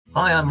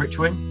Hi, I'm Rich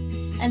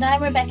Wynn. And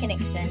I'm Rebecca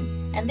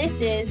Nixon, and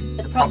this is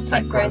the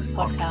PropTech Growth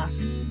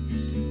Podcast.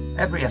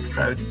 Every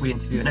episode, we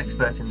interview an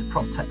expert in the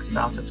PropTech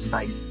startup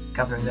space,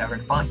 gathering their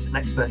advice and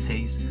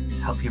expertise to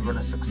help you run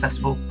a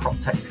successful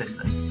PropTech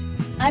business.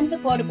 I'm the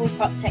Portable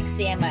PropTech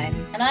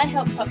CMO, and I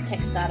help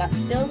PropTech startups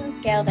build and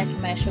scale their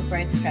commercial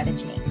growth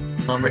strategy.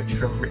 I'm Rich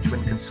from Rich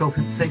Wynn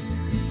Consultancy.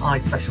 I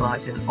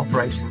specialise in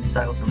operations,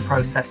 sales and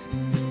process,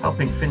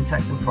 helping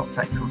fintechs and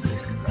PropTech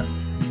companies to grow.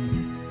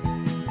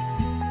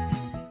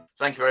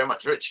 Thank you very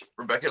much, Rich.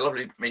 Rebecca,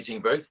 lovely meeting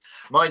you both.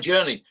 My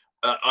journey,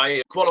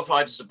 I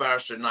qualified as a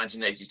barrister in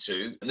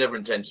 1982. I never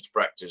intended to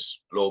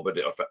practice law, but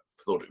I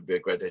thought it would be a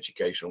great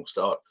educational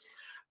start.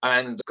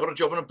 And got a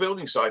job on a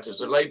building site as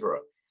a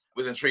labourer.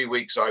 Within 3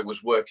 weeks, I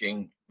was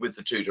working with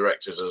the two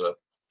directors as a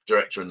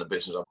director in the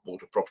business. I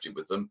bought a property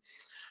with them.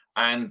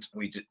 And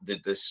we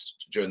did this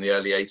during the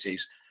early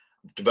 80s.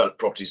 Developed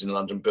properties in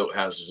London, built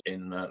houses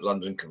in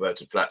London,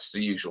 converted flats,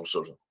 the usual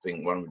sort of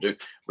thing one would do.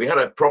 We had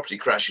a property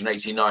crash in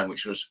 89,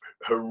 which was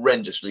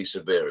horrendously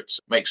severe. It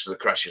makes the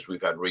crashes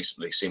we've had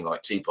recently seem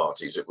like tea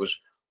parties. It was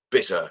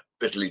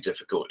bitterly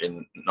difficult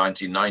in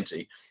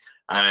 1990,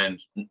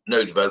 and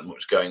no development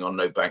was going on,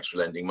 no banks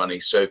were lending money.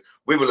 So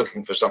we were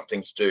looking for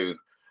something to do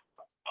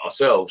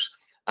ourselves.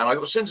 And I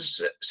got sent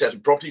a set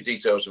of property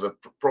details of a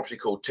property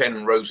called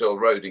 10 Roselle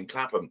Road in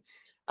Clapham.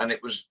 And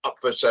it was up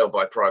for sale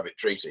by private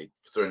treaty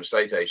through an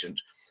estate agent.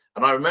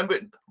 And I remember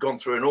it had gone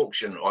through an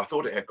auction, or I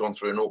thought it had gone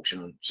through an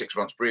auction 6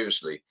 months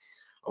previously.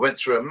 I went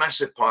through a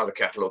massive pile of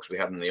catalogues we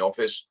had in the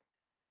office,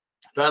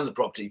 found the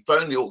property,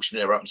 phoned the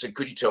auctioneer up and said,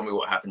 could you tell me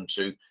what happened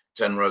to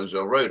 10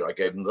 Roselle Road? I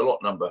gave them the lot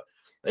number.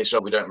 They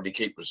said, we don't really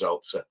keep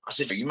results. I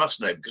said, you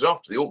must know, because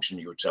after the auction,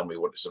 you would tell me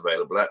what it's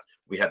available at.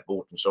 We had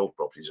bought and sold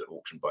properties at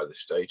auction by this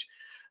stage.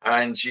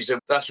 And she said,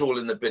 that's all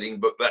in the bidding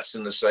book, that's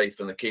in the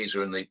safe, and the keys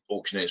are in the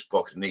auctioneer's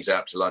pocket, and he's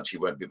out to lunch, he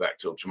won't be back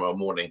till tomorrow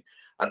morning.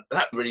 And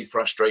that really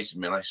frustrated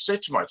me. And I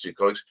said to my two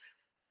colleagues,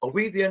 are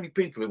we the only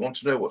people who want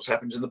to know what's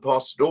happened in the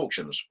past at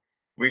auctions?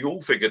 We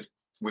all figured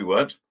we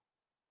weren't.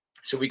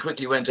 So we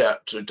quickly went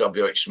out to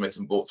WH Smith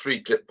and bought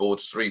 3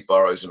 clipboards, 3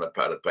 boroughs, and a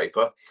pad of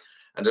paper,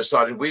 and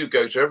decided we would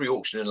go to every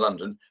auction in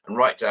London and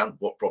write down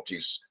what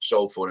properties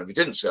sold for. And if it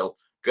didn't sell,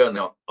 go and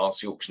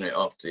ask the auctioneer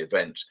after the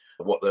event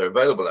what they're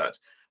available at.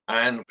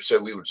 And so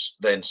we would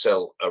then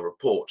sell a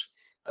report.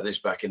 This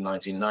back in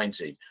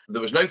 1990.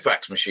 There was no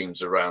fax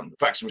machines around.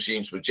 Fax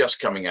machines were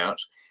just coming out.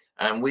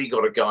 And we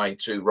got a guy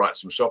to write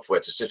some software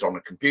to sit on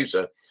a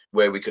computer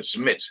where we could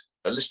submit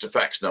a list of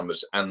fax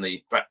numbers, and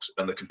the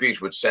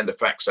computer would send a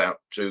fax out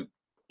to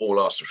all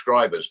our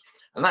subscribers.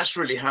 And that's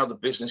really how the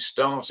business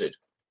started.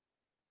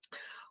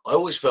 I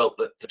always felt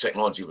that the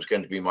technology was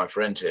going to be my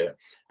friend here.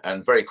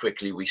 And very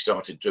quickly, we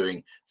started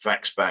doing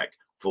fax back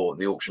for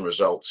the auction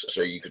results.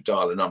 So you could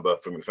dial a number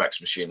from your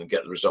fax machine and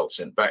get the results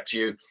sent back to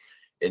you.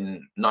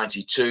 In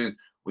 92,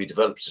 we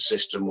developed a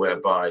system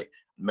whereby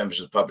members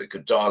of the public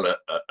could dial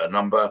a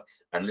number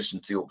and listen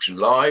to the auction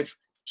live,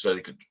 so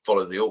they could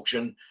follow the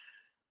auction.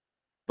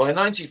 By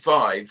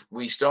 95,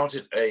 we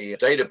started a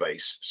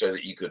database so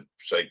that you could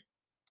say,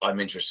 I'm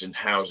interested in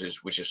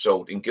houses which are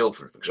sold in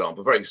Guildford, for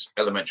example, a very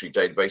elementary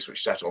database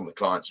which sat on the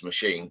client's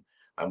machine,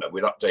 and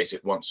we'd update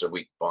it once a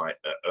week by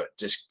a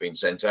disk being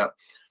sent out.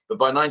 But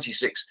by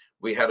 96,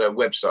 we had a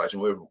website,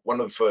 and we were one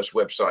of the first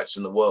websites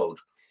in the world.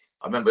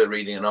 I remember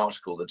reading an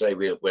article the day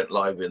we went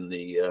live in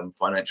the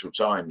Financial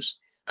Times,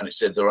 and it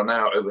said there are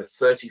now over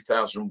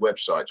 30,000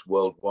 websites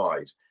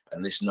worldwide,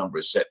 and this number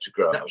is set to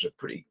grow. That was a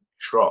pretty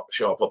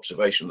sharp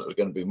observation that there were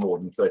going to be more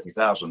than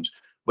 30,000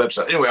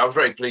 websites. Anyway, I was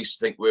very pleased to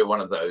think we were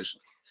one of those.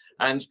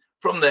 And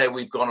from there,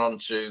 we've gone on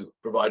to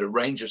provide a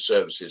range of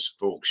services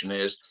for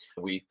auctioneers.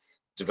 We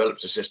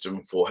developed a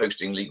system for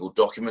hosting legal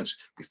documents.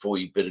 Before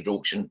you bid at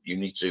auction, you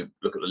need to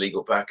look at the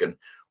legal pack, and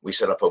we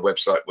set up a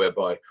website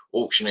whereby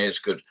auctioneers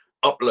could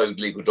upload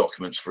legal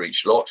documents for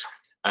each lot,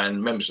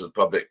 and members of the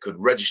public could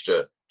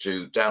register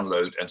to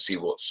download and see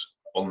what's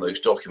on those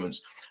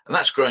documents. And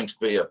that's growing to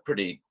be a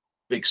pretty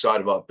big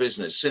side of our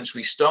business. Since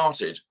we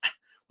started,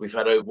 we've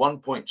had over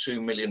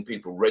 1.2 million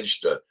people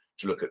register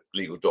to look at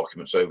legal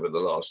documents over the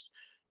last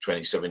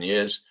 27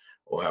 years,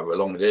 or however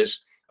long it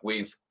is.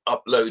 We've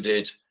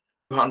uploaded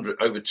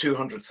over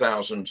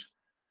 200,000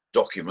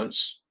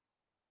 documents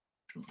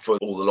for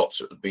all the lots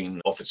that have been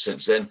offered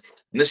since then.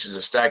 And this is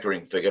a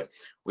staggering figure.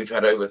 We've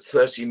had over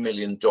 30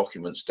 million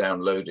documents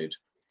downloaded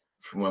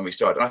from when we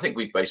started. And I think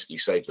we've basically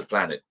saved the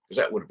planet, because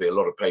that would be a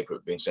lot of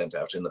paper being sent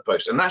out in the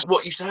post. And that's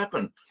what used to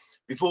happen.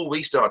 Before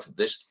we started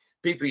this,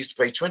 people used to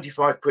pay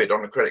 25 quid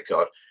on a credit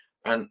card,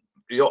 and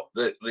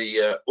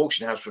the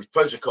auction house would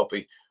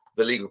photocopy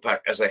the legal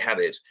pack as they had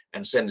it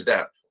and send it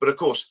out. But of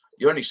course,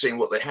 you're only seeing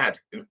what they had.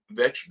 If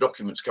the extra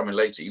documents coming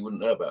later, you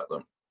wouldn't know about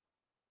them.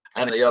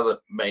 And the other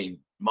main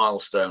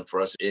milestone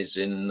for us is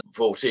in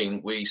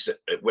 14, we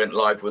went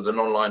live with an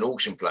online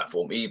auction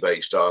platform,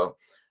 eBay style.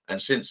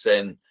 And since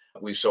then,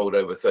 we've sold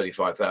over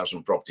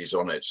 35,000 properties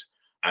on it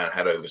and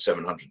had over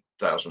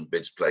 700,000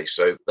 bids placed.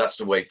 So that's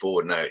the way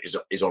forward now,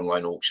 is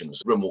online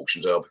auctions. Room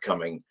auctions are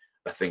becoming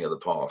a thing of the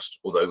past,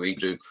 although we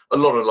do a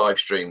lot of live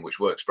stream, which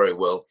works very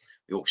well.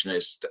 The auctioneer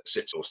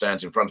sits or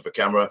stands in front of a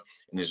camera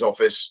in his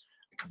office,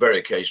 very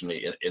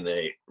occasionally in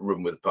a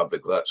room with the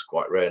public. Well, that's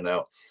quite rare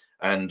now,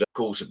 and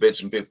calls for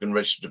bids, and people can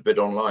register to bid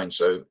online.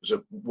 So there's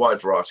a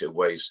wide variety of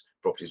ways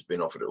properties have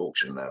been offered at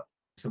auction now.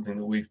 Something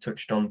that we've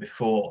touched on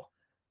before,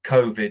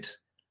 COVID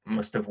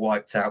must have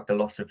wiped out a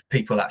lot of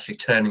people actually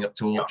turning up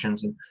to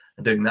auctions and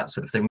doing that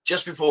sort of thing.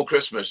 Just before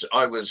Christmas,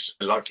 I was,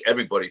 like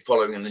everybody,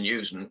 following in the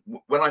news, and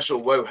when I saw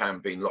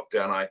Woham being locked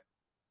down, I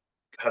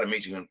had a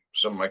meeting with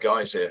some of my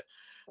guys here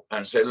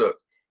and said, look,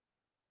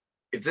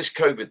 if this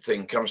COVID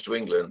thing comes to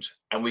England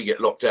and we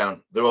get locked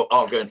down, there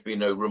are going to be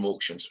no room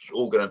auctions. It's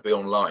all going to be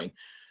online.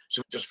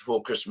 So just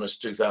before Christmas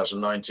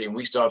 2019,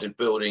 we started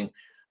building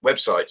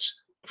websites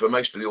for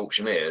most of the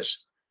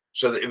auctioneers,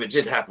 so that if it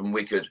did happen,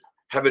 we could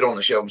have it on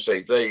the shelf and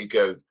say, there you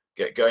go,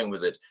 get going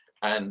with it.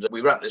 And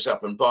we wrapped this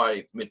up, and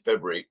by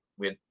mid-February,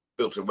 we had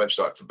built a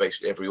website for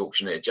basically every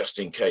auctioneer, just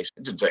in case.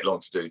 It didn't take long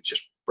to do,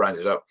 just brand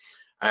it up.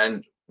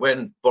 And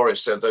when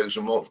Boris said those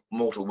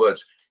mortal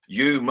words,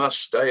 "You must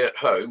stay at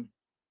home,"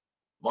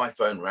 my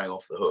phone rang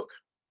off the hook.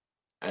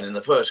 And in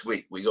the first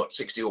week, we got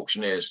 60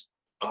 auctioneers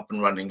up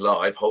and running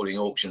live, holding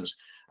auctions.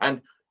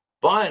 And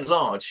by and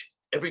large,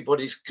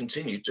 everybody's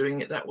continued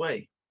doing it that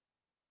way.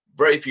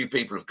 Very few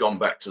people have gone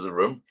back to the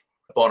room.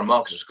 Barnum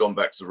Marcus has gone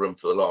back to the room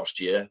for the last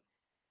year.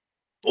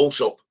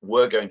 Allsop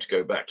were going to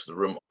go back to the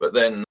room, but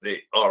then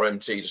the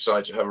RMT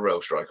decided to have a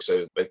rail strike,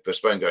 so they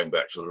postponed going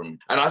back to the room.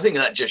 And I think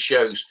that just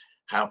shows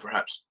how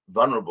perhaps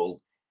vulnerable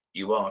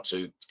you are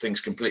to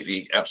things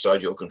completely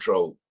outside your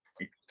control.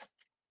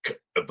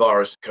 A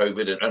virus,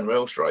 COVID, and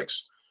rail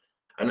strikes.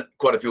 And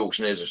quite a few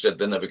auctioneers have said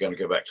they're never going to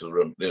go back to the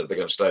room. They're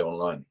going to stay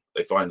online.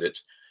 They find it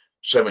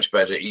so much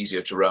better,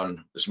 easier to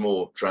run. There's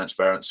more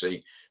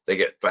transparency. They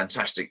get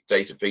fantastic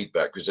data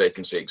feedback because they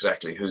can see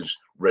exactly who's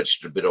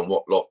registered a bid on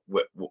what lot,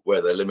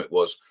 where their limit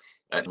was.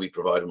 And we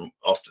provide them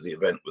after the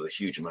event with a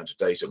huge amount of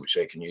data, which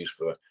they can use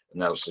for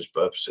analysis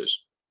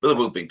purposes. But there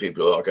will be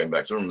people who are going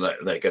back to them,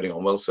 and they're getting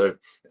on well. So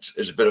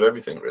it's a bit of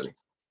everything, really.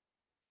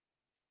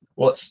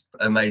 What's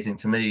amazing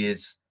to me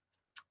is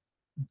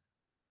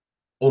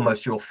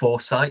almost your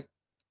foresight.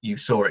 You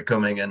saw it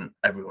coming and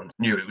everyone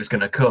knew it was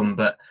going to come,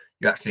 but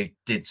you actually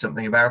did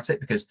something about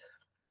it. Because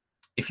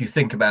if you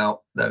think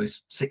about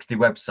those 60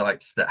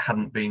 websites that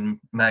hadn't been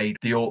made,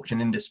 the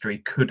auction industry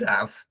could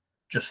have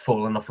just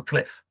fallen off a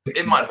cliff.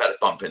 It might have had a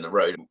bump in the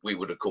road. We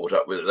would have caught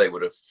up with it. They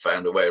would have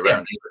found a way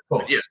around it. Of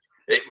course.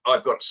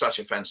 I've got such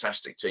a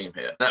fantastic team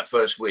here. That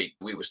first week,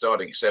 we were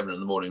starting at 7 in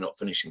the morning, not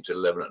finishing till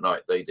 11 at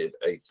night. They did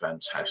a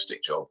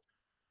fantastic job.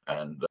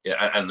 And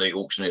and the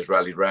auctioneers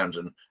rallied round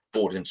and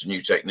bought into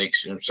new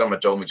techniques. And some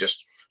had told me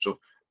just sort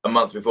of a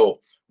month before,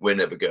 we're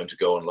never going to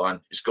go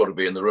online. It's got to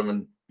be in the room,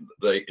 and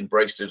they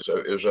embraced it. So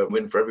it was a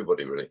win for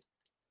everybody, really.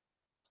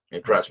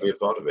 I'm proud to be a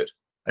part of it.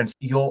 And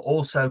you're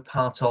also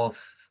part of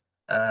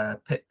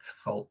PIP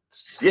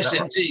Faults. Yes,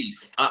 indeed.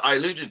 I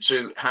alluded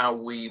to how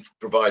we've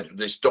provided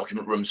this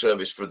document room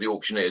service for the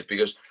auctioneers,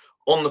 because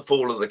on the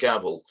fall of the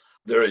gavel,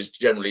 there is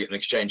generally an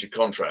exchange of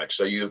contracts.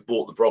 So you have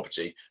bought the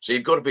property. So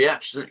you've got to be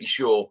absolutely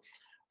sure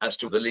as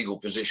to the legal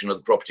position of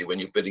the property when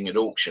you're bidding at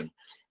auction.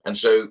 And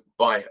so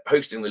by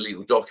hosting the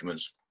legal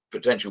documents,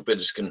 potential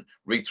bidders can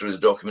read through the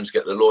documents,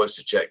 get the lawyers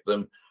to check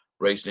them,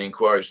 raise any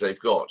inquiries they've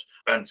got.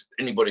 And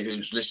anybody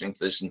who's listening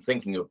to this and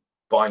thinking of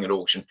buying at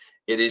auction,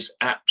 it is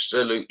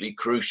absolutely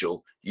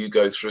crucial you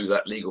go through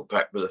that legal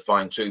pack with a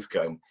fine-tooth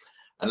comb.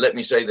 And let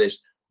me say this,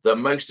 the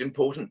most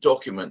important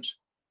document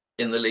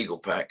in the legal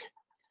pack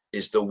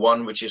is the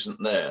one which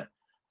isn't there,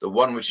 the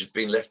one which has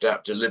been left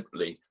out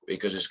deliberately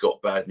because it's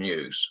got bad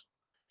news.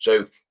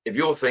 So if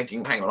you're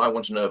thinking, hang on, I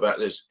want to know about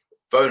this,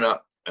 phone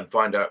up and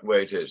find out where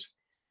it is.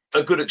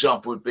 A good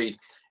example would be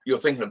you're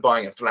thinking of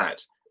buying a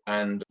flat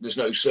and there's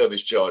no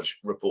service charge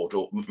report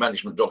or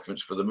management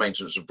documents for the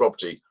maintenance of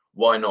property.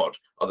 Why not?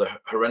 Are there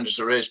horrendous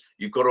arrears?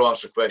 You've got to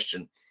ask the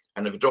question.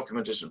 And if a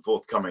document isn't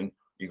forthcoming,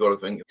 you've got to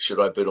think, should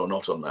I bid or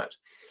not on that?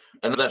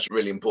 And that's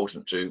really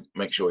important to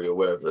make sure you're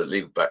aware of the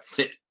legal back.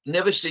 It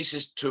never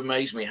ceases to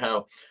amaze me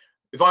how,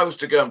 if I was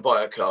to go and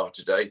buy a car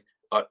today,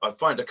 I'd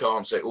find a car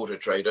on, say, Auto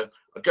Trader,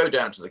 I'd go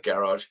down to the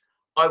garage,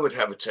 I would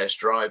have a test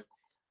drive,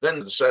 then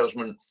the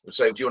salesman would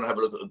say, do you want to have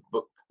a look at the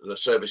book, the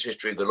service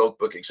history, the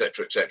logbook,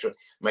 etc.,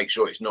 make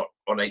sure it's not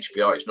on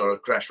HPI, it's not a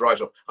crash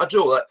write-off. I'd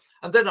do all that.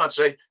 And then I'd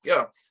say,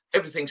 yeah,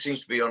 everything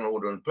seems to be on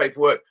order and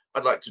paperwork.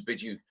 I'd like to bid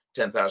you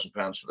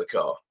 £10,000 for the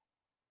car.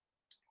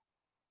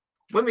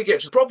 When we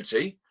get to the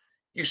property,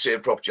 you see a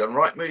property on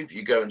Rightmove,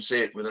 you go and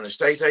see it with an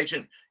estate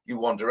agent, you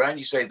wander around,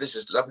 you say, this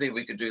is lovely,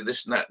 we could do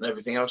this and that and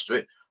everything else to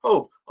it.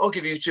 Oh, I'll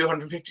give you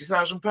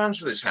 £250,000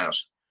 for this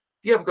house.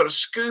 You haven't got a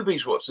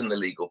Scooby's what's in the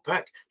legal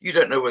pack. You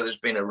don't know whether there's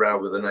been a row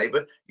with a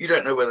neighbour. You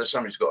don't know whether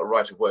somebody's got a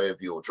right of way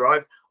of your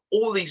drive.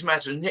 All these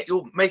matters, and yet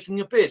you're making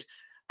a bid.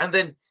 And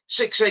then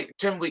 6, 8,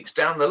 10 weeks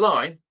down the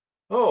line,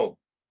 oh,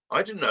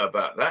 I didn't know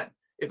about that.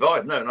 If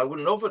I'd known, I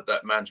wouldn't have offered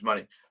that man's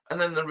money. And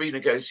then the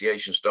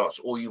renegotiation starts,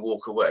 or you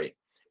walk away.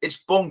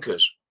 It's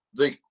bonkers.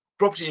 The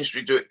property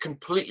industry do it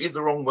completely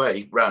the wrong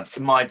way round,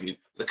 in my view.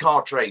 The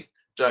car trade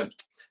don't.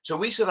 So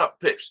we set up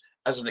PIPs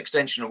as an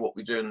extension of what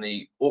we do in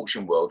the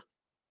auction world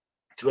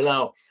to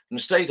allow an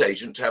estate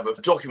agent to have a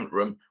document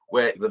room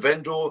where the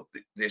vendor,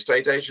 the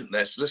estate agent,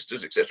 their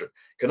solicitors, etc.,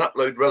 can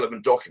upload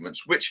relevant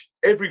documents, which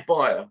every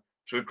buyer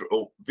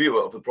or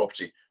viewer of the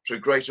property, to a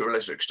greater or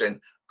lesser extent,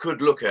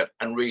 could look at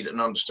and read and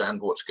understand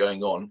what's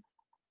going on,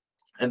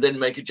 and then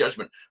make a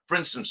judgment. For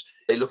instance,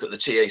 they look at the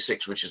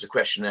TA6, which is a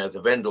questionnaire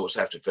the vendors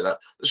have to fill out.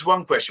 There's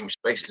one question which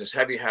basically says,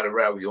 have you had a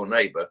row with your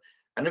neighbour?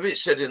 And if it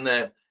said in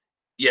there,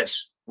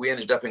 yes, we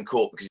ended up in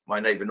court because my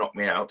neighbour knocked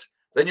me out,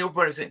 then you'll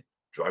probably think,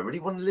 do I really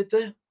want to live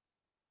there?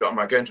 Am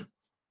I going to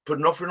put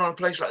an offer in on a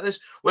place like this?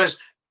 Whereas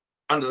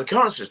under the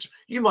current system,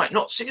 you might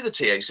not see the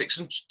TA6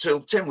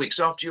 until 10 weeks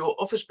after your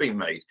offer's been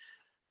made.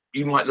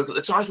 You might look at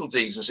the title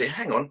deeds and say,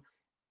 hang on,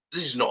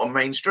 this is not on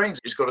main strains.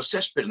 It's got a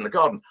cesspit in the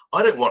garden.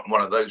 I don't want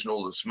one of those and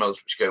all the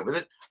smells which go with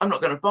it. I'm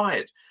not going to buy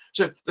it.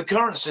 So the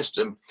current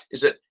system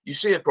is that you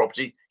see a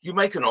property, you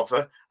make an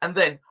offer, and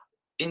then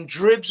in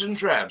dribs and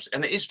drabs,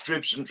 and it is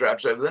dribs and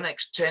drabs over the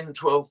next 10,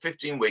 12,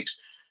 15 weeks,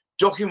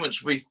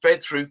 documents will be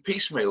fed through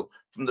piecemeal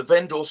from the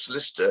vendor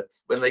solicitor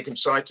when they can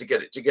decide to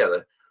get it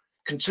together,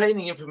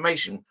 containing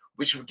information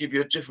which will give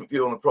you a different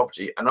view on the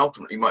property, and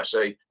ultimately might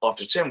say,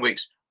 after 10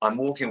 weeks, I'm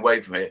walking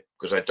away from here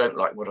because I don't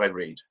like what I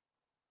read.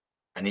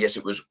 And yet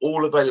it was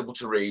all available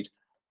to read,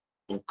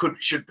 or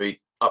should be,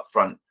 up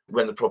front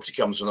when the property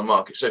comes on the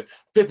market. So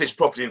PIP is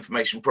property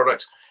information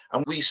products,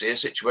 and we see a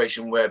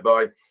situation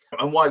whereby,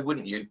 and why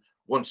wouldn't you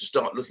want to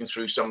start looking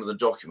through some of the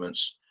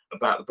documents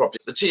about the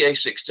property? The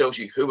TA6 tells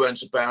you who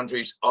owns the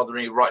boundaries, are there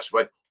any rights of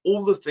way,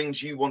 all the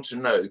things you want to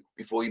know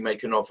before you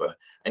make an offer.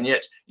 And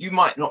yet you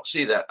might not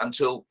see that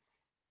until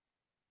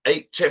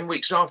 8, 10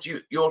 weeks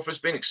after your offer has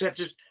been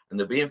accepted, and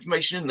there'll be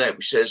information in there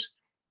which says,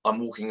 I'm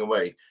walking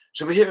away.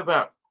 So we hear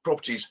about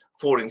properties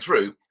falling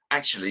through.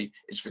 Actually,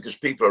 it's because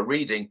people are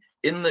reading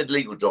in the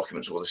legal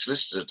documents, or the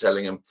solicitors are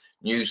telling them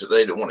news that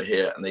they don't want to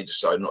hear, and they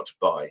decide not to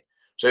buy.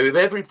 So if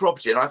every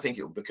property, and I think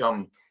it will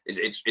become,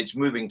 it's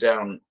moving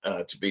down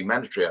to be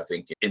mandatory, I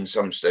think, in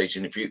some stage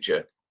in the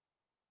future,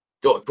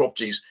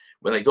 properties,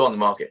 when they go on the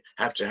market,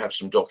 have to have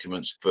some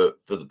documents for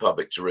the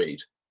public to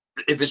read.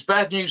 If there's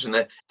bad news in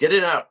there, get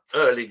it out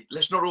early.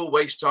 Let's not all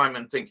waste time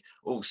and think,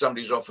 oh,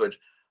 somebody's offered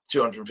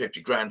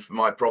 250 grand for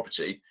my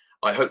property.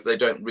 I hope they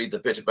don't read the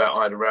bit about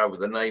I had a row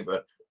with a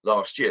neighbour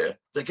last year.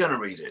 They're going to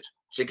read it.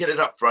 So get it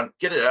up front,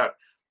 get it out,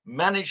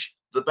 manage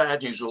the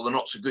bad news or the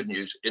not so good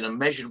news in a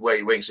measured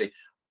way where you say,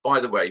 by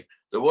the way,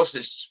 there was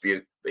this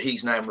dispute, but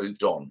he's now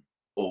moved on,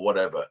 or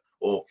whatever.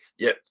 Or,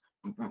 yeah,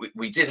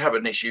 we did have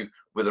an issue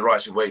with the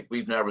right of way.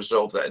 We've now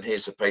resolved that, and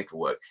here's the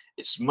paperwork.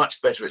 It's much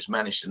better it's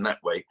managed in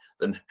that way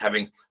than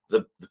having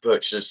the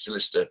purchaser's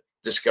solicitor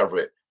discover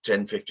it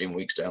 10, 15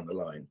 weeks down the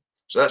line.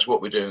 So that's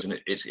what we're doing, and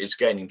it's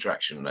gaining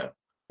traction now.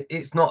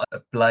 It's not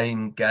a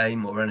blame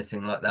game or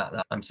anything like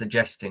that I'm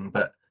suggesting,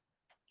 but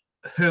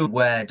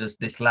where does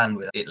this land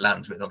with? It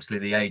lands with, obviously,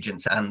 the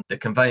agents and the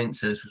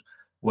conveyancers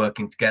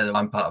working together.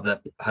 I'm part of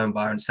the home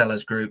buyer and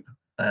sellers group,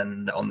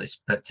 and on this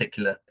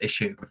particular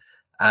issue,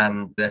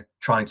 and they're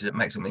trying to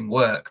make something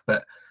work,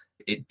 but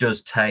it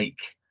does take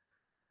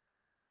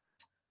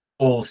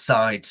all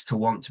sides to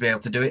want to be able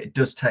to do it. It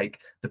does take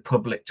the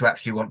public to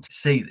actually want to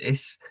see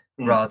this,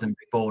 rather than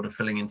be bored of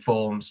filling in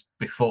forms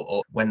before,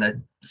 or when they're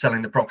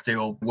selling the property,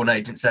 or one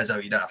agent says, oh,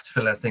 you don't have to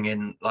fill anything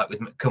in, like with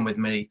come with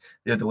me.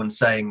 The other one's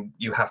saying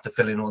you have to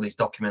fill in all these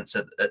documents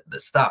at the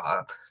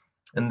start,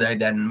 and they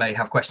then may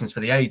have questions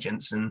for the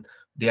agents, and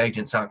the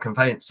agents aren't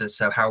conveyancers,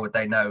 so how would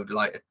they know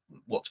like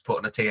what to put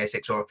on a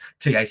TA6 or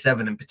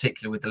TA7 in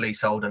particular with the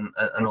leasehold and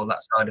all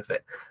that side of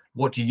it?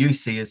 What do you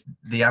see as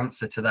the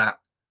answer to that?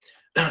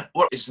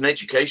 Well, it's an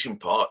education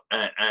part,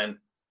 and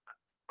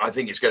I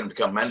think it's going to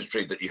become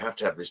mandatory that you have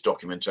to have this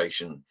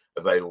documentation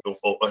available,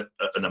 or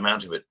an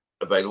amount of it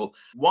available.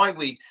 Why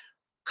we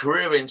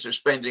career into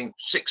spending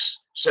 6,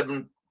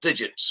 7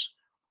 digits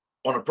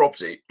on a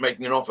property,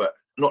 making an offer,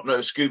 not know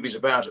Scoobies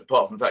about it,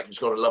 apart from the fact it's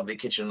got a lovely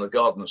kitchen and the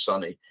garden is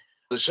sunny.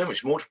 There's so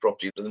much more to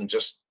property than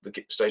just the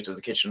state of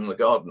the kitchen and the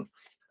garden.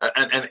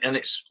 And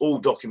it's all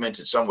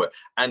documented somewhere.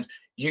 And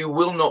you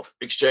will not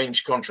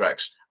exchange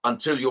contracts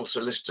until your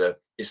solicitor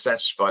is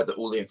satisfied that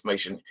all the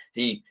information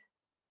he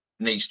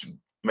needs to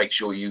make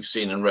sure you've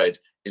seen and read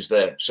is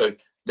there. So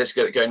let's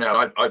get it going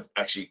now. I've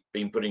actually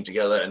been putting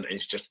together, and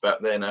it's just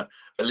about there now,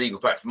 a legal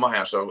pack for my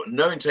house. So I've got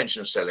no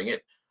intention of selling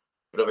it,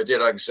 but if I did,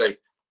 I can say,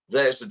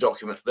 there's the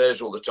document,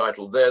 there's all the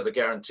title, there are the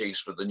guarantees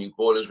for the new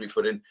boilers we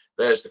put in,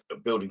 there's the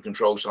building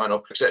control sign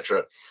off,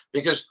 etc.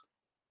 Because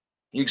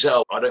you can say,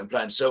 oh, I don't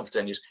plan to sell for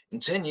 10 years. In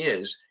 10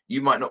 years, you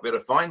might not be able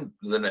to find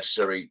the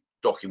necessary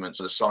documents,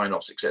 the sign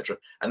offs, etc.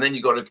 And then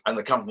you got to, and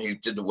the company who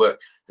did the work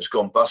has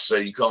gone bust, so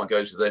you can't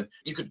go to them.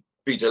 You could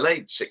be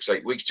delayed 6,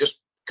 8 weeks just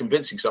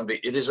convincing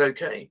somebody it is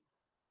okay.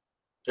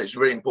 So it's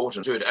really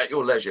important to do it at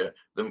your leisure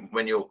than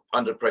when you're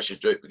under pressure to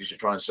do it because you're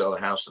trying to sell a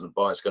house and the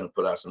buyer's going to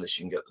pull out unless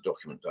you can get the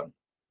document done.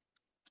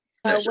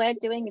 Well, we're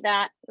doing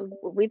that.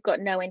 We've got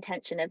no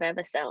intention of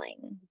ever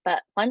selling,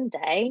 but one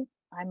day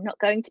I'm not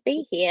going to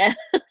be here.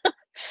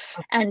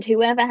 And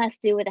whoever has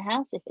to deal with the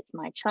house, if it's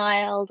my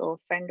child or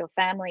friend or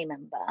family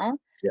member,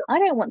 I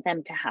don't want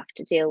them to have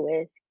to deal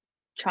with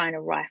trying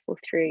to rifle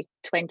through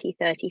 20,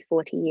 30,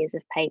 40 years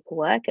of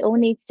paperwork. It all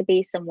needs to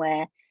be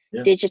somewhere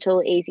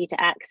digital, easy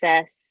to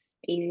access,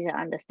 easy to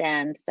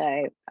understand.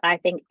 So I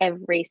think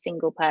every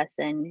single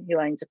person who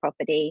owns a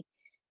property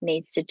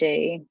needs to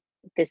do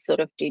this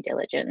sort of due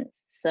diligence.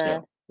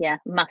 So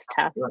must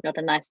have, not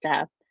a nice to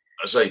have.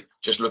 I say,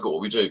 just look at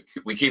what we do.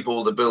 We keep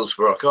all the bills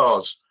for our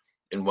cars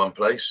in one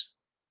place,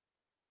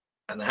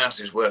 and the house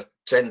is worth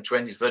 10,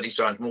 20, 30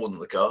 times more than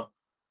the car.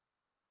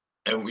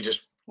 And we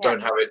just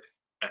don't have it.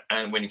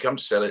 And when you come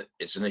to sell it,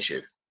 it's an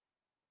issue.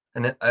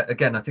 And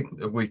again, I think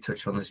we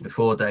touched on this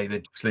before,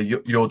 David.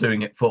 Obviously, you're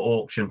doing it for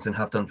auctions and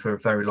have done for a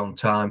very long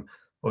time.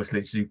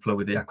 Obviously, Zoopla,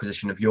 with the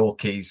acquisition of Your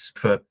Keys,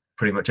 for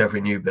pretty much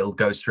every new build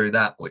goes through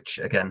that, which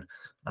again,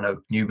 I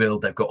know new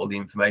build, they've got all the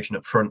information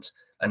up front,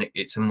 and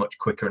it's a much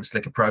quicker and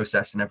slicker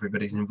process, and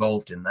everybody's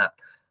involved in that.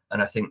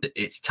 And I think that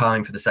it's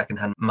time for the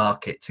secondhand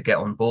market to get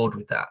on board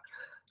with that.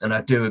 And I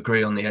do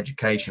agree on the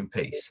education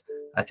piece.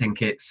 I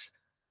think it's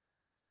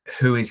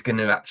who is going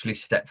to actually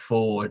step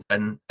forward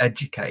and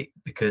educate,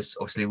 because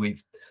obviously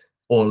we've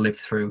all lived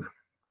through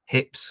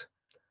HIPs,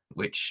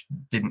 which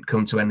didn't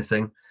come to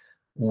anything.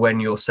 When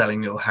you're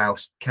selling your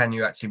house, can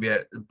you actually be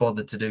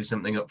bothered to do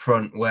something up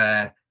front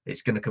where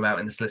it's going to come out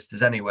in the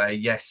solicitors anyway?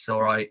 Yes,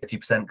 all right,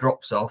 80%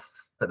 drops off,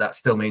 but that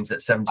still means that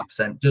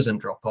 70% doesn't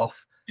drop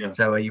off.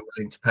 So are you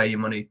willing to pay your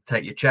money,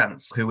 take your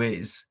chance? Who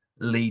is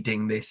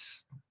leading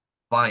this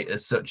fight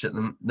as such at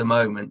the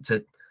moment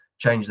to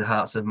change the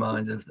hearts and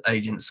minds of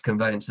agents,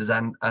 conveyancers,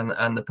 and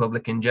the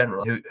public in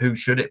general? Who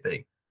should it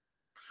be?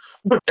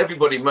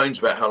 Everybody moans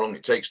about how long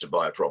it takes to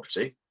buy a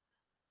property,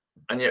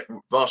 and yet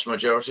vast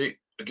majority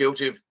are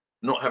guilty of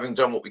not having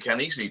done what we can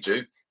easily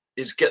do,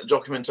 is get the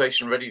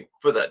documentation ready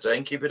for that day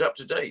and keep it up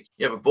to date.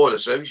 You have a boiler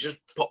service, you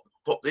just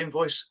pop the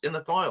invoice in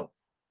the file.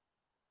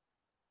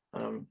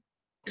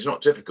 It's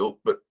not difficult,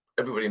 but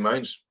everybody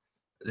moans.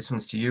 This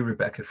one's to you,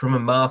 Rebecca. From a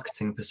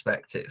marketing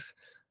perspective,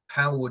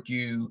 how would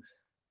you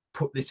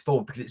put this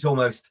forward? Because it's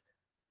almost,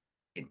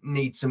 it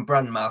needs some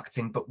brand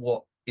marketing, but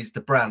what is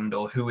the brand,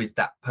 or who is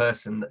that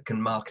person that can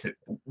market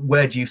it?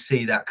 Where do you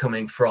see that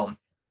coming from?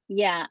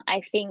 Yeah,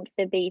 I think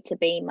the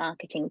B2B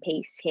marketing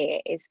piece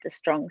here is the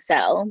strong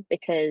sell,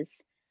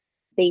 because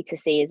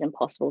B2C is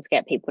impossible to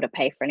get people to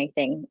pay for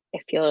anything.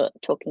 If you're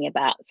talking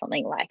about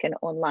something like an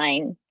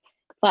online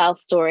file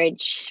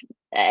storage,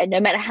 no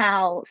matter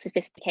how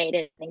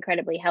sophisticated and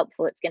incredibly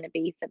helpful it's going to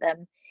be for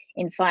them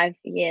in 5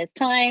 years'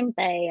 time,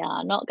 they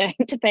are not going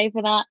to pay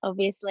for that,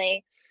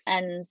 obviously,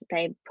 and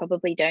they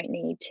probably don't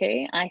need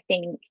to. I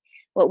think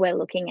what we're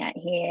looking at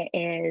here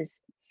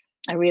is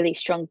a really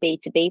strong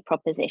B2B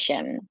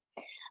proposition,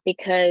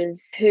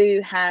 because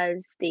who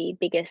has the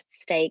biggest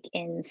stake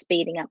in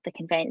speeding up the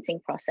conveyancing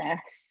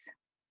process?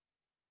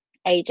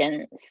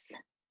 Agents.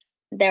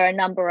 There are a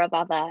number of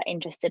other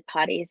interested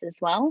parties as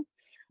well,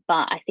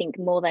 but I think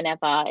more than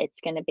ever,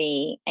 it's going to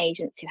be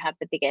agents who have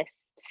the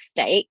biggest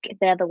stake.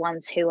 They're the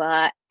ones who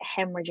are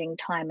hemorrhaging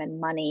time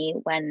and money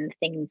when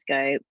things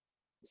go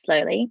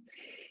slowly.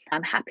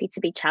 I'm happy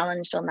to be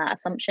challenged on that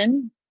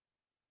assumption.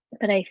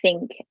 But I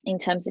think in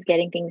terms of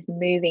getting things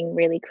moving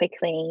really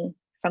quickly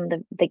from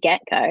the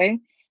get-go,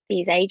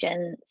 these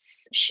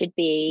agents should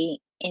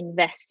be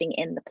investing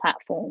in the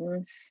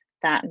platforms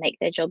that make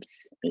their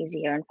jobs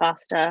easier and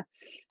faster.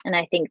 And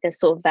I think the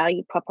sort of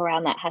value prop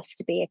around that has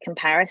to be a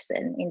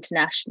comparison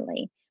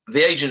internationally.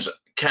 The agents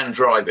can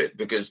drive it,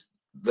 because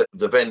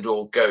the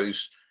vendor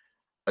goes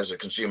as a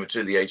consumer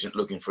to the agent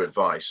looking for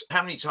advice.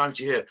 How many times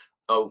do you hear,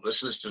 oh, the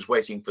solicitor's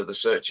waiting for the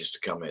searches to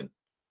come in?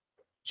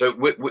 So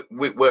we're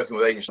working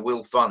with agents.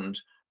 We'll fund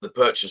the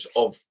purchase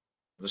of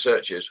the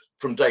searches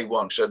from day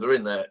one. So they're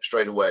in there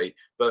straight away.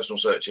 Personal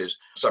searches,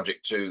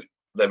 subject to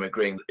them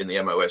agreeing in the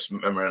MOS,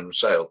 memorandum of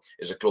sale,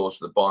 is a clause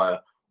the buyer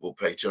will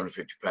pay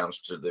 £250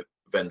 to the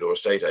vendor or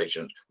estate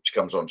agent, which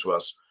comes on to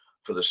us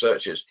for the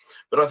searches.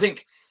 But I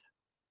think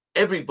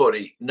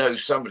everybody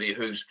knows somebody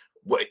who's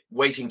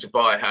waiting to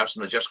buy a house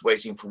and they're just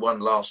waiting for one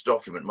last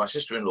document. My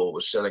sister-in-law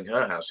was selling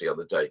her house the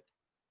other day,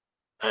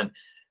 and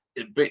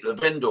the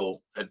vendor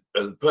had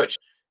purchased.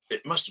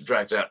 It must have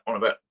dragged out on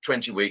about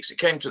 20 weeks. It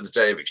came to the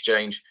day of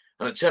exchange,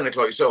 and at 10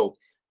 o'clock, he said, oh,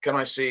 can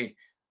I see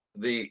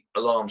the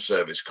alarm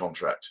service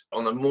contract?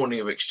 On the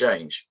morning of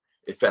exchange,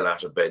 it fell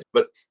out of bed.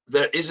 But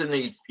there is a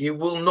need. You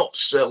will not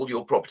sell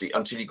your property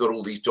until you've got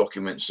all these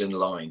documents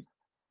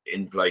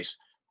in place.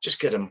 Just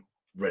get them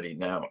ready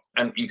now,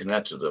 and you can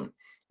add to them.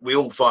 We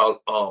all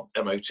file our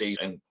MOTs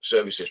and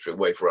service history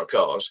away for our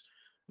cars.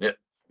 Now,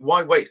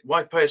 why wait?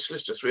 Why pay a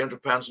solicitor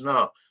 £300 an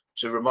hour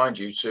to remind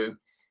you to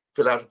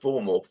fill out a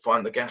form or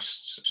find the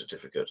gas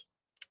certificate?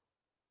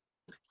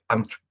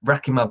 I'm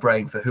racking my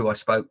brain for who I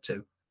spoke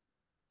to,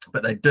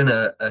 but they'd done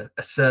a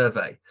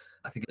survey.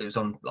 I think it was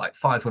on like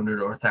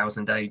 500 or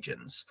 1,000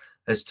 agents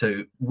as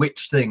to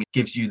which thing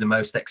gives you the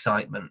most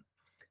excitement.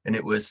 And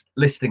it was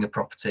listing a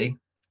property,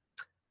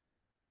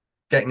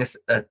 getting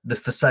the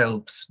for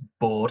sale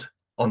board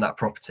on that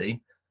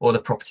property, or the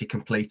property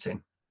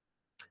completing.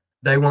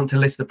 They want to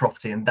list the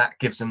property, and that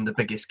gives them the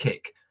biggest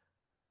kick.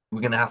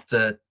 We're going to have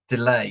to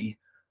delay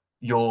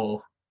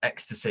your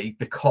ecstasy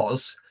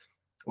because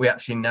we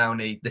actually now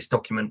need this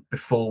document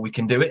before we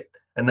can do it.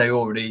 And they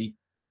already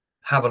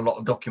have a lot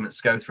of documents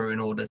to go through in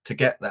order to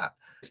get that.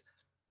 It's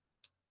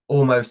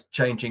almost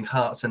changing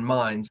hearts and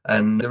minds.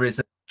 And there is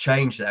a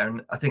change there.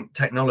 And I think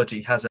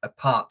technology has a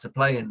part to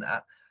play in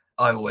that.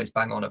 I always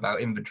bang on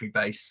about Inventory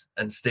Base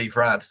and Steve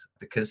Rad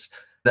because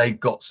they've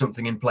got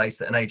something in place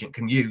that an agent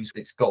can use.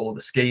 It's got all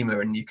the schema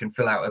and you can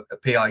fill out a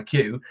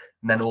PIQ,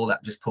 and then all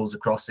that just pulls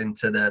across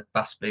into the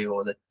BASB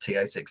or the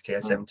TA6,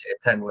 TSM, Tier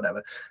 10,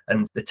 whatever.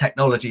 And the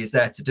technology is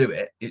there to do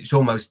it. It's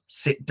almost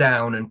sit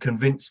down and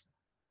convince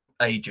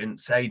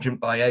agents, agent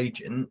by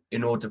agent,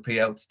 in order to be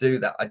able to do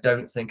that. I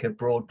don't think a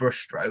broad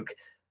brushstroke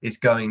is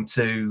going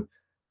to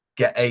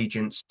get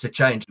agents to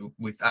change.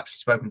 We've actually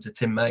spoken to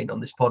Tim Main on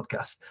this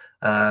podcast,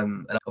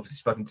 and I've obviously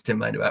spoken to Tim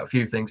Main about a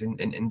few things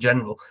in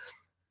general.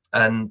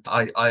 And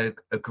I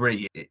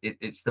agree,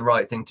 it's the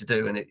right thing to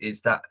do, and it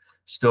is that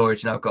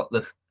storage. And I've got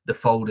the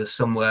folder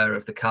somewhere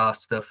of the car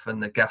stuff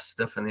and the gas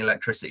stuff and the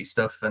electricity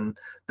stuff and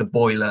the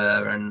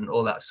boiler and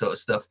all that sort of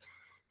stuff.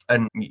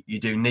 And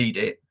you do need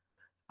it,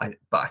 but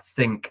I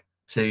think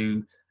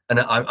and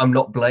I'm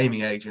not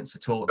blaming agents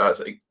at all. I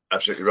think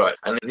absolutely right.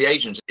 And the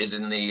agent is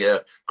in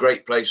the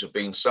great place of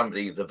being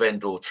somebody the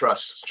vendor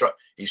trusts.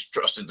 He's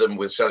trusted them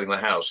with selling the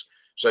house,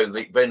 so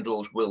the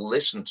vendors will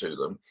listen to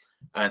them.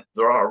 And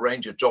there are a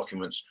range of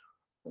documents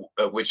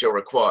which are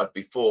required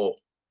before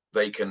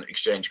they can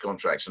exchange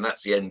contracts. And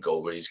that's the end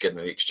goal, really, is getting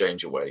the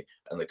exchange away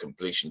and the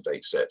completion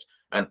date set.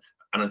 And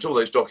until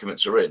those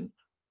documents are in,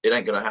 it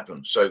ain't going to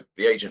happen. So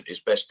the agent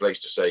is best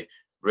placed to say,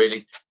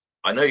 really,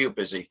 I know you're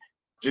busy.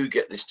 Do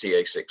get this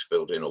TA6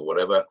 filled in or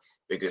whatever,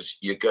 because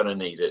you're going to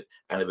need it.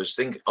 And if there's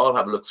things, I'll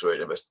have a look through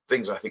it. If there's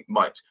things I think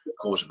might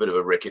cause a bit of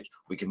a ricket,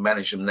 we can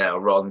manage them now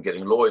rather than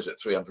getting lawyers at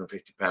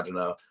 £350 an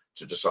hour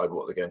to decide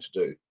what they're going to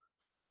do.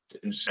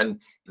 And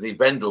the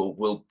vendor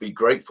will be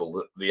grateful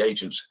that the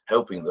agent's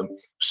helping them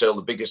sell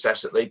the biggest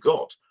asset they've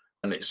got.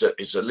 And it's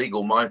a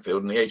legal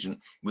minefield, and the agent,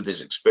 with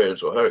his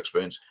experience or her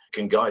experience,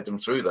 can guide them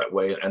through that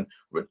way and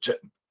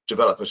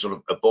develop a sort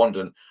of a bond.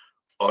 And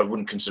I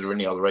wouldn't consider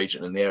any other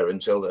agent in the area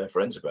and tell their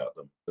friends about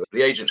them.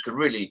 The agents could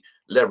really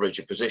leverage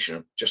a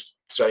position, just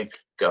saying,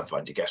 go and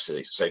find your gas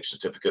safe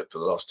certificate for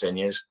the last 10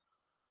 years.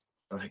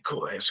 I think,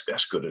 cool,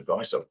 that's good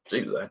advice. I'll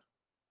do that.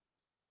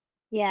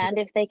 Yeah, and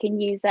if they can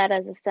use that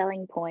as a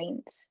selling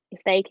point, if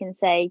they can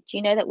say, do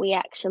you know that we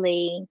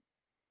actually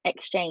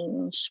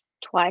exchange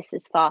twice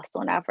as fast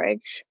on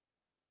average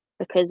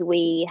because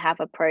we have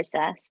a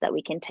process that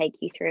we can take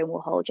you through and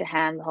we'll hold your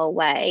hand the whole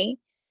way.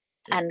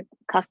 Yeah. And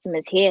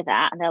customers hear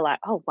that and they're like,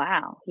 oh,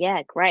 wow,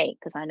 yeah, great,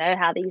 because I know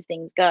how these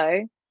things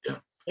go. Yeah.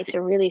 It's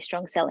a really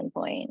strong selling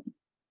point.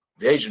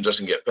 The agent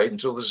doesn't get paid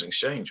until there's an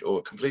exchange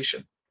or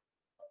completion.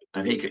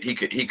 And he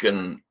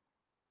can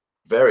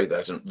vary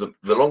that, and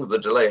the longer the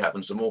delay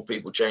happens, the more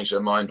people change their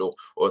mind, or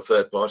a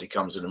third party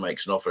comes in and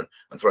makes an offer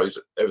and throws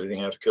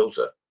everything out of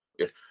kilter.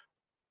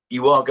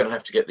 You are going to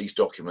have to get these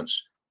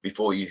documents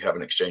before you have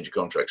an exchange of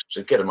contracts,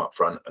 so get them up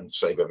front and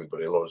save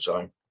everybody a lot of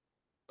time.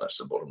 That's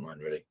the bottom line,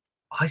 really.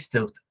 I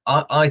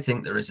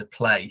think there is a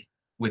play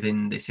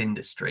within this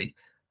industry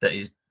that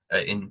is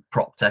in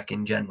PropTech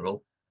in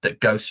general that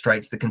goes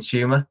straight to the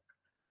consumer.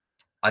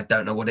 I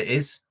don't know what it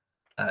is.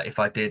 If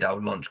I did, I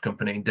would launch a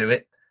company and do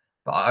it.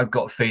 But I've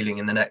got a feeling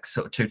in the next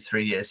sort of 2 to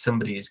 3 years,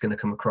 somebody is going to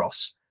come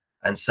across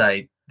and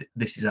say,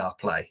 this is our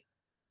play,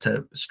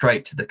 to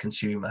straight to the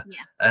consumer. Yeah.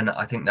 And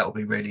I think that will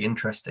be really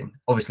interesting.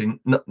 Obviously,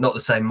 not the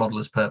same model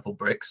as Purple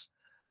Bricks,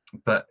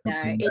 but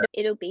no,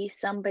 it'll be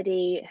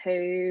somebody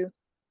who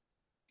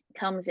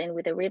comes in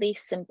with a really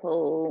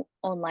simple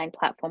online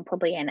platform,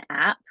 probably an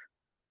app,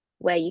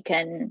 where you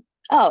can,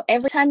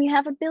 every time you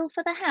have a bill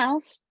for the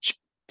house,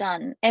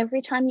 done.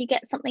 Every time you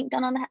get something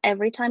done on that,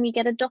 every time you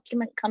get a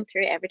document come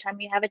through, every time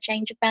you have a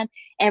change of plan,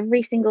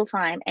 every single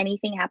time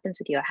anything happens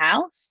with your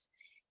house,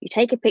 you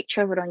take a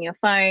picture of it on your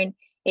phone,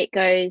 it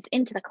goes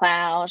into the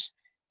cloud,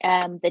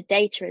 the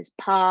data is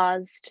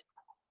parsed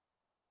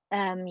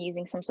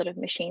using some sort of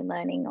machine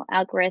learning or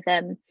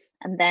algorithm,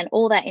 and then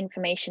all that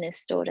information is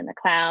stored in the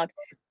cloud.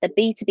 The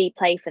B2B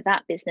play for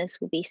that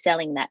business will be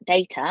selling that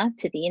data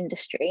to the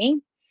industry.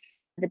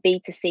 The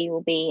B2C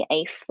will be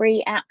a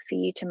free app for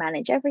you to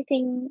manage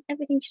everything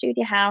to do with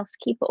your house,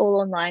 keep it all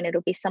online.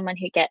 It'll be someone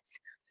who gets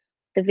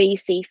the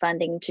VC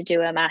funding to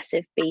do a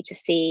massive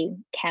B2C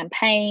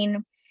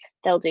campaign.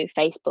 They'll do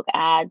Facebook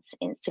ads,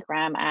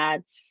 Instagram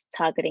ads,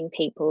 targeting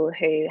people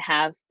who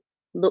have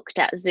looked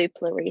at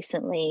Zoopla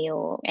recently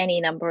or any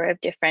number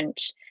of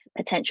different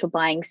potential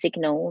buying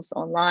signals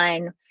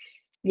online.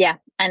 Yeah,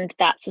 and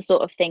that's the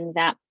sort of thing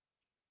that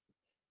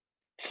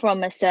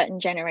from a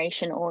certain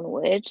generation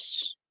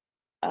onwards,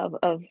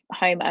 of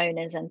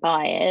homeowners and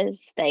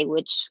buyers, they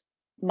would,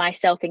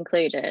 myself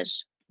included,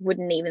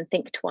 wouldn't even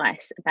think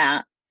twice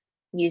about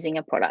using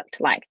a product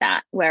like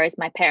that, whereas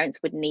my parents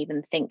wouldn't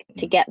even think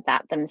to get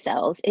that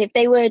themselves. If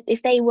they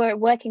were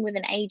working with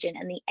an agent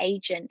and the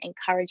agent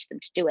encouraged them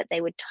to do it,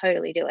 they would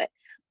totally do it,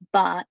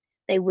 but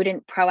they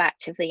wouldn't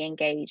proactively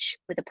engage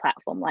with a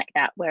platform like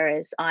that,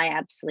 whereas I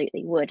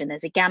absolutely would. And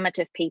there's a gamut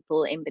of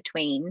people in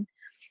between,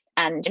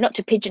 and not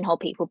to pigeonhole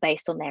people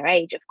based on their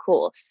age, of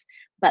course,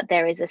 but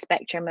there is a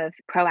spectrum of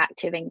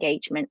proactive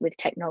engagement with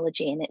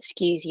technology, and it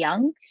skews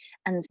young,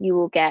 and you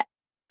will get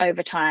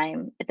over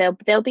time,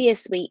 there'll be a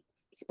sweet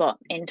spot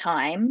in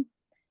time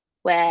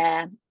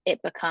where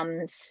it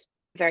becomes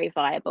very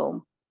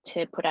viable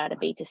to put out a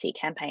B2C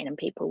campaign and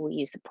people will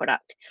use the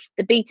product.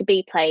 The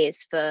B2B play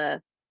is for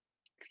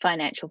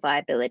financial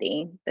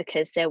viability,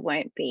 because there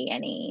won't be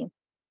any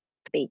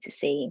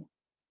B2C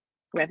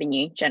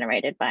revenue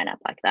generated by an app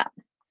like that.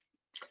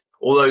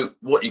 Although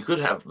what you could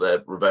have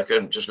there, Rebecca,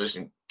 and just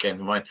listening came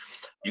to mind,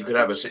 you could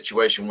have a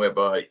situation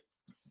whereby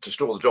to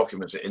store the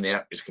documents in the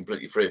app is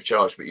completely free of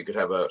charge, but you could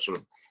have a sort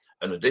of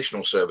an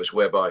additional service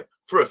whereby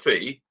for a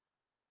fee,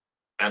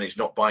 and it's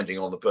not binding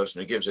on the person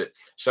who gives it,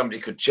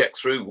 somebody could check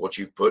through what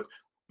you've put,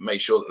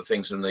 make sure that the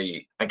things and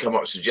come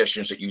up with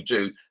suggestions that you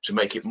do to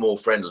make it more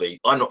friendly.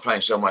 I'm not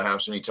planning to sell my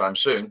house anytime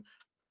soon,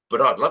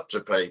 but I'd love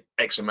to pay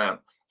X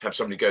amount, have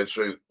somebody go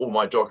through all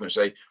my documents,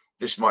 say,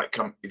 this might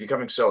come, if you're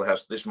coming to sell the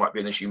house, this might be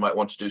an issue, you might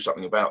want to do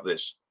something about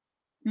this.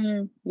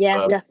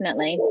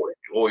 Definitely.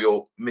 Or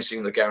you're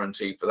missing the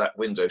guarantee for that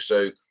window,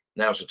 so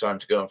now's the time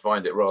to go and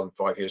find it, rather than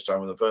 5 years' time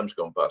when the firm's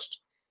gone bust.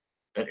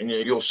 And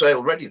you're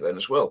sale ready then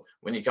as well.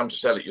 When you come to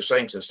sell it, you're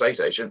saying to the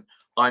estate agent,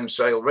 I'm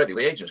sale ready.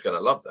 The agent's going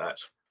to love that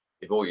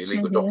if all your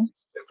legal documents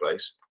are in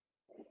place.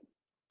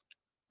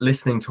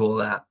 Listening to all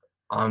that,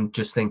 I'm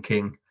just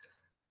thinking,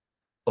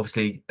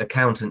 obviously,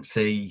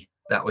 accountancy,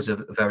 that was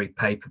a very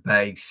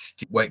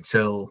paper-based, wait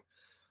till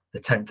the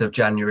 10th of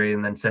January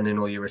and then send in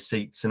all your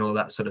receipts and all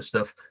that sort of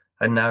stuff.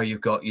 And now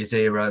you've got your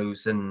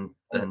zeros and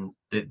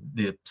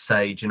the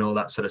Sage and all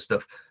that sort of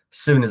stuff. As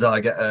soon as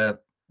I get a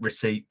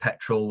receipt,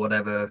 petrol,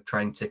 whatever,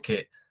 train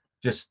ticket,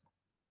 just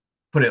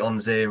put it on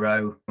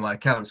Zero. My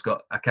accountant's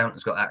got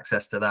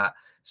access to that.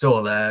 It's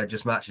all there,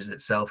 just matches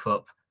itself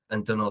up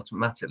and done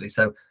automatically.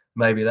 So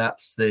maybe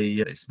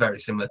it's very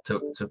similar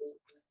to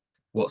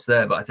what's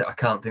there, but I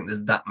can't think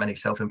there's that many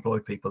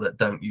self-employed people that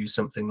don't use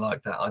something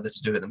like that, either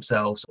to do it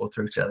themselves or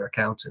through to their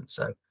accountant.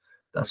 So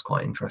that's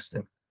quite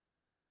interesting.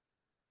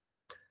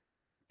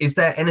 Is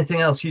there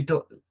anything else you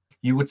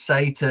would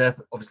say to,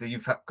 obviously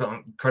you've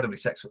got incredibly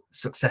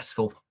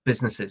successful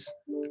businesses,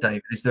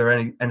 David, is there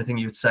anything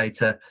you would say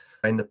to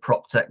in the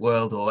PropTech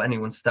world or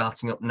anyone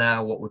starting up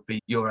now? What would be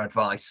your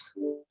advice?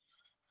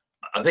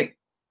 I think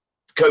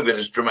COVID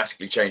has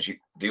dramatically changed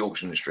the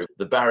auction industry.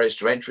 The barriers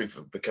to entry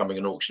for becoming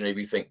an auctioneer, if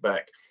you think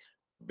back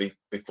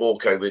before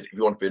COVID, if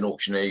you want to be an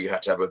auctioneer, you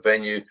had to have a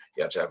venue,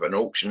 you had to have an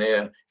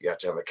auctioneer, you had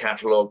to have a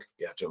catalogue,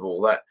 you had to have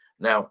all that.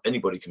 Now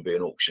anybody can be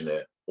an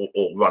auctioneer or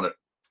run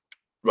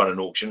an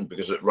auction,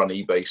 because at Run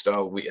eBay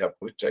style, we're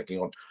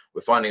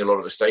finding a lot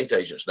of estate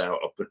agents now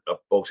are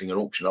bolting an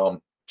auction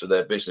arm to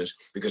their business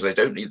because they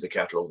don't need the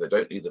catalogue, they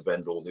don't need the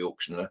vendor or the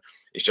auctioneer.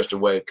 It's just a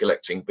way of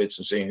collecting bids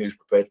and seeing who's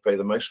prepared to pay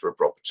the most for a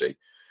property.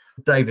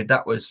 David,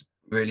 that was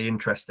really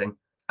interesting.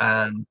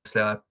 And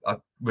so I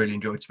really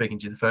enjoyed speaking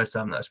to you the first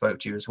time that I spoke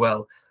to you as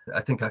well.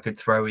 I think I could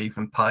throw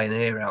even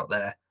Pioneer out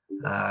there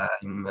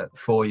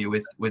for you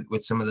with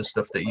some of the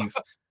stuff that you've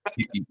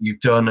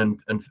done.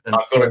 And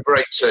I've got a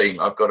great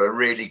team. I've got a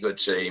really good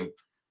team,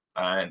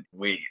 and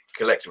we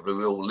collectively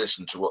we all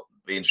listen to what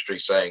the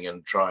industry's saying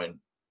and try and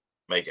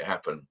make it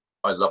happen.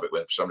 I love it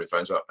when somebody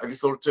phones up, have you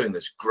thought of doing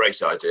this?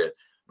 Great idea.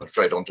 I'm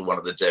straight on to one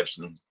of the devs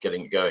and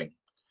getting it going.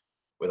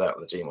 Without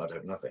the team, I'd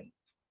have nothing.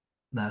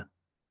 No.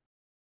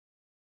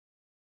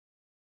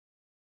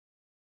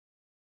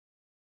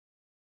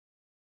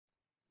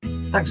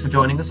 Thanks for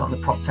joining us on the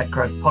PropTech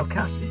Growth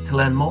Podcast. To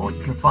learn more,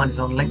 you can find us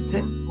on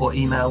LinkedIn or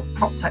email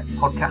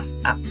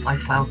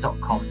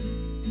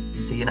proptechpodcast@icloud.com.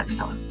 See you next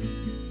time.